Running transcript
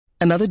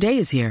Another day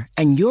is here,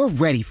 and you're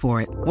ready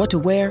for it. What to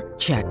wear?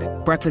 Check.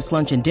 Breakfast,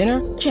 lunch, and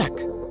dinner? Check.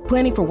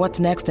 Planning for what's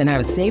next and how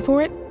to save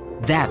for it?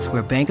 That's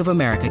where Bank of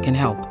America can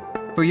help.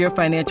 For your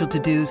financial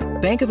to-dos,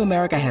 Bank of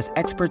America has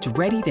experts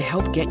ready to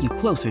help get you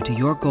closer to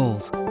your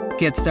goals.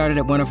 Get started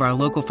at one of our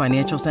local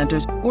financial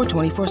centers or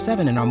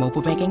 24/7 in our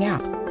mobile banking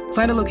app.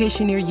 Find a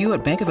location near you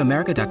at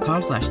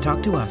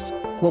bankofamerica.com/talktous.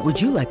 What would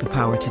you like the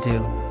power to do?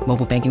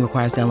 Mobile banking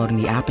requires downloading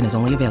the app and is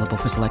only available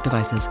for select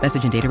devices.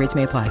 Message and data rates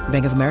may apply.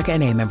 Bank of America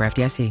N.A., member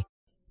FDIC.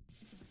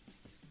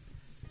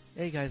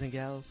 Hey guys and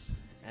gals,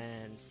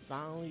 and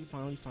finally,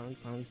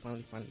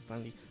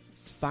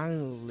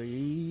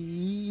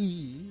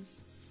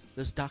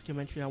 this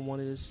documentary I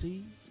wanted to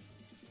see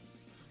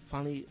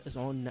finally is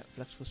on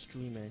Netflix for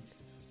streaming.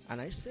 And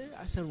I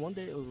said one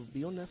day it will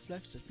be on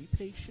Netflix. Just be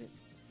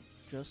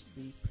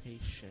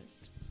patient.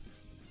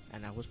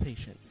 And I was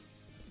patient.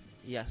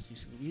 Yes, you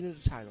should read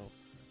the title,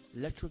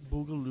 Electric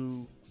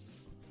Boogaloo,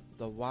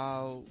 the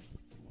Wild.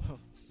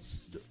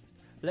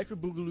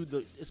 Electric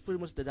Boogaloo, it's pretty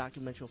much the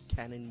documentary of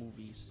Canon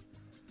movies,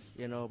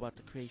 about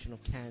the creation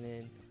of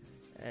Canon.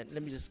 And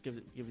let me just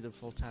give you the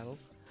full title: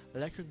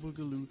 Electric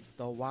Boogaloo,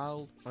 the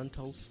Wild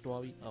Untold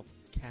Story of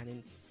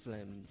Canon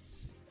Films.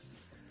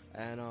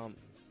 And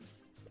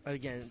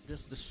again,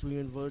 this is the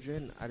streaming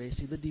version. I didn't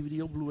see the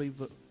DVD or Blu-ray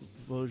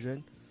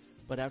version,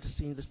 but after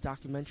seeing this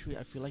documentary,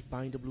 I feel like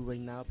buying the Blu-ray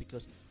now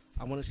because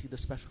I want to see the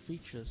special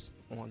features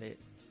on it.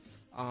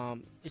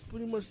 It's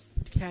pretty much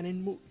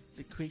Canon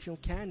the creation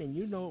of Canon.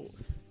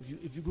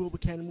 If you grew up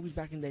with Canon movies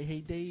back in their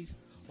heydays,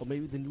 or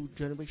maybe the new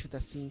generation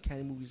that's seeing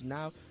Canon movies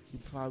now, you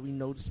probably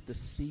noticed the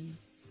C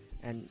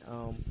and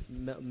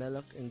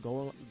Melek and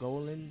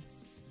Golan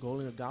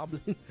or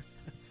Goblin.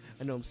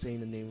 I know I'm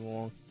saying the name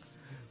wrong,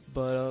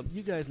 but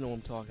you guys know what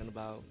I'm talking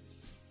about.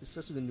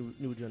 Especially the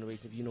new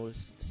generation. If you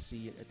notice the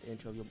C at the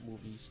intro of your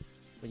movies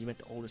when you meant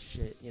the older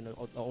shit, the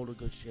older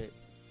good shit.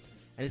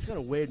 And it's kind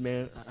of weird,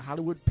 man.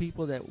 Hollywood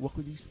people that work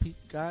with these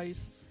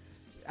guys,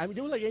 I mean,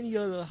 they were like any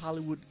other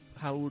Hollywood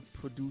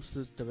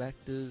producers,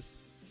 directors,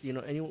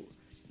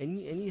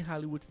 any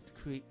Hollywood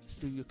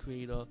studio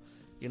creator,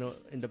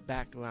 in the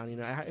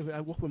background.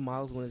 I work with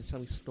Miles when they tell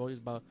me stories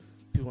about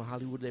people in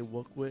Hollywood they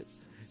work with.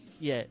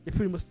 Yeah, they're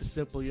pretty much the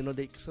simple.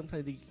 They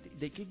sometimes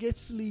they can get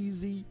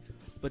sleazy,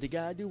 but they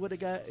gotta do what they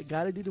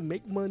gotta do to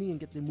make money and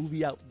get the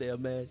movie out there,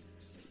 man.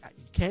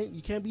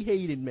 You can't be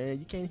hated, man.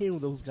 You can't hate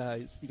those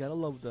guys. You gotta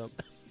love them.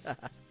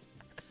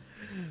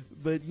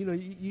 But you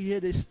hear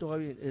this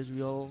story in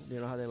Israel,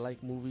 how they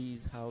like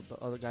movies, how the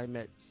other guy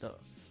met the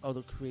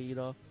other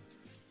creator,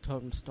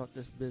 told him to start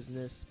this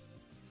business,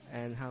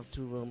 and how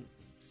to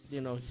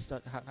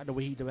the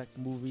way he directs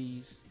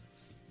movies.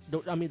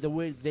 The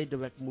way they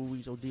direct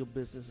movies or deal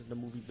business in the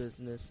movie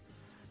business,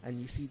 and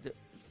you see the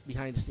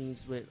behind the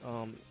scenes with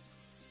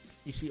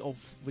you see old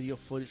video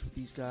footage with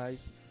these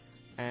guys.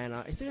 And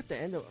I think at the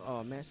end of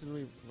I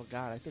really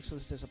forgot. I think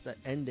something says at the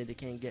end that they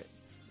can't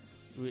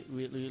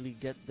really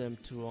get them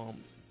to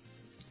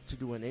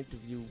do an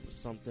interview or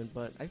something.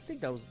 But I think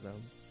that was them.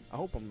 I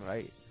hope I'm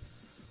right.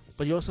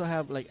 But you also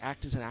have like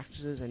actors and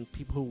actresses and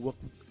people who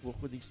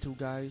work with these two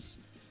guys,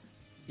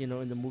 in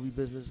the movie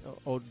business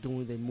or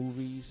doing their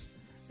movies,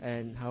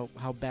 and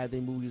how bad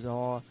their movies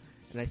are.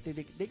 And I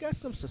think they got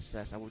some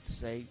success, I would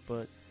say,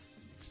 but.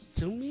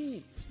 To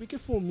me, speaking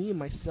for me and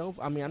myself,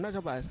 I mean, I'm not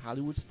talking about as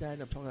Hollywood stan,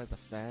 I'm talking as a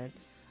fan.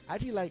 I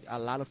actually like a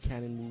lot of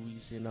Canon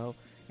movies, and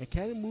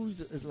Canon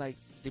movies is like,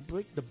 they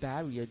break the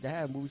barrier. They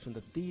have movies from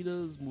the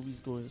theaters,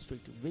 movies going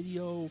straight to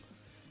video.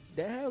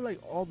 They have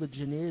like all the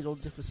genres, all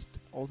the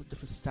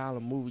different style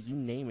of movies, you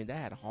name it. They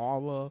had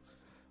horror,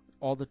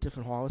 all the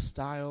different horror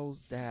styles.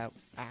 They have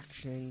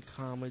action,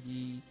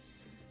 comedy,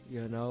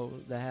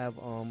 they have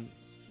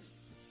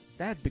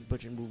they had big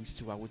budget movies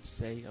too, I would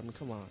say. I mean,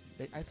 come on.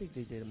 I think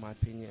they did, in my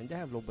opinion. And they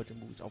have low budget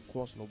movies, of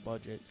course, low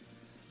budget.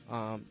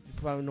 You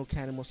probably know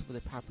Canon, most of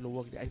their popular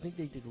work. I think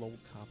they did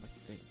RoboCop,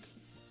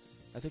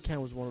 I think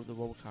Canon was one of the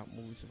RoboCop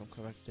movies, if I'm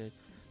corrected.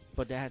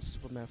 But they had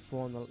Superman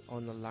 4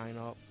 on the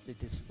lineup. They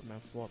did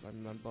Superman 4, if I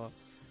remember.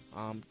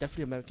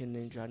 Definitely American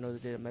Ninja. I know they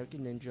did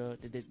American Ninja.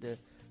 They did the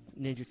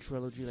Ninja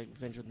trilogy, like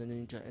Revenge of the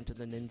Ninja, Enter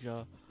the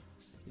Ninja.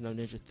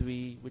 Ninja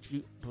 3, which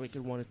you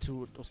Breaking 1 and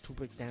 2, those two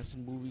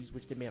breakdancing movies,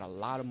 which they made a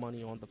lot of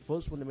money on. The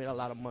first one they made a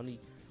lot of money,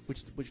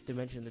 which they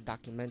mentioned in the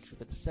documentary,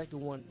 but the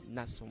second one,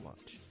 not so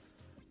much.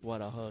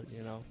 What I heard,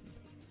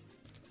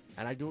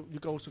 And you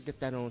can also get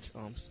that on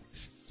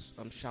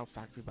Shout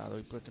Factory, by the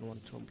way, Breaking 1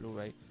 and 2 on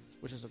Blu-ray,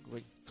 which is a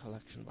great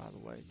collection, by the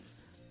way.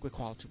 Great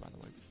quality, by the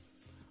way.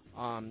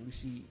 You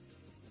see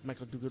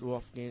Michael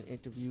Dudikoff getting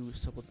interviews,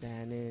 Sybil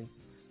Danning.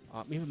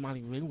 Even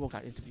Molly Ringwald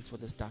got interviewed for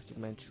this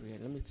documentary,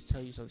 and let me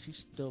tell you something, she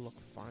still look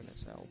fine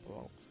as hell,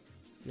 bro.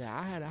 Yeah,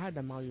 I had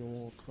that Molly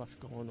Ringwald crush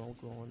going on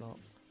growing up.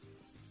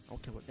 I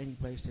don't care what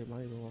anybody said,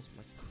 Molly Ringwald's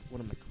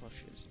one of my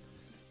crushes,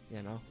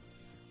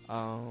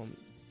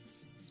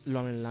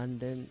 Lauren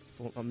London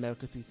from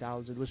America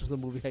 3000, which was a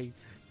movie I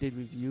did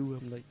review.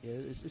 I'm like, yeah,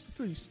 it's a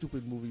pretty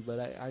stupid movie, but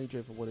I enjoy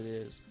it for what it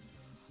is.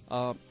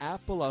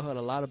 Apple, I heard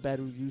a lot of bad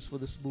reviews for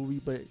this movie,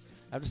 but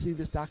After seeing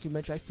this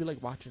documentary, I feel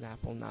like watching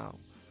Apple now,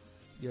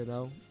 you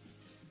know.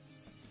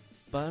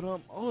 But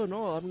all in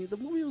all, I mean, the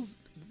movie was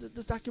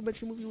this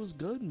documentary movie was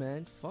good,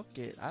 man. Fuck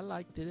it, I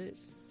liked it.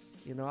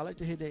 You know, I like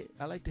to hear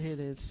how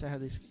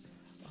they,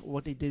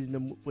 what they did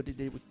what they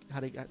did with how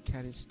they got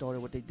Canon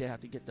started, what they did how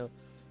to get the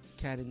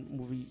Canon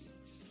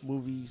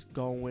movies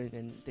going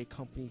and their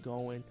company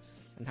going,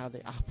 and how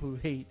they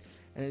operate.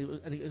 And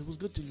it was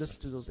good to listen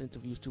to those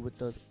interviews too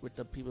with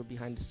the people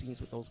behind the scenes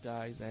with those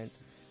guys and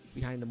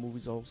behind the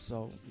movies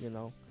also, you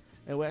know.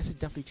 Anyway, I should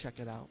definitely check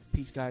it out.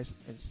 Peace, guys,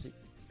 and see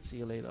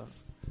you later.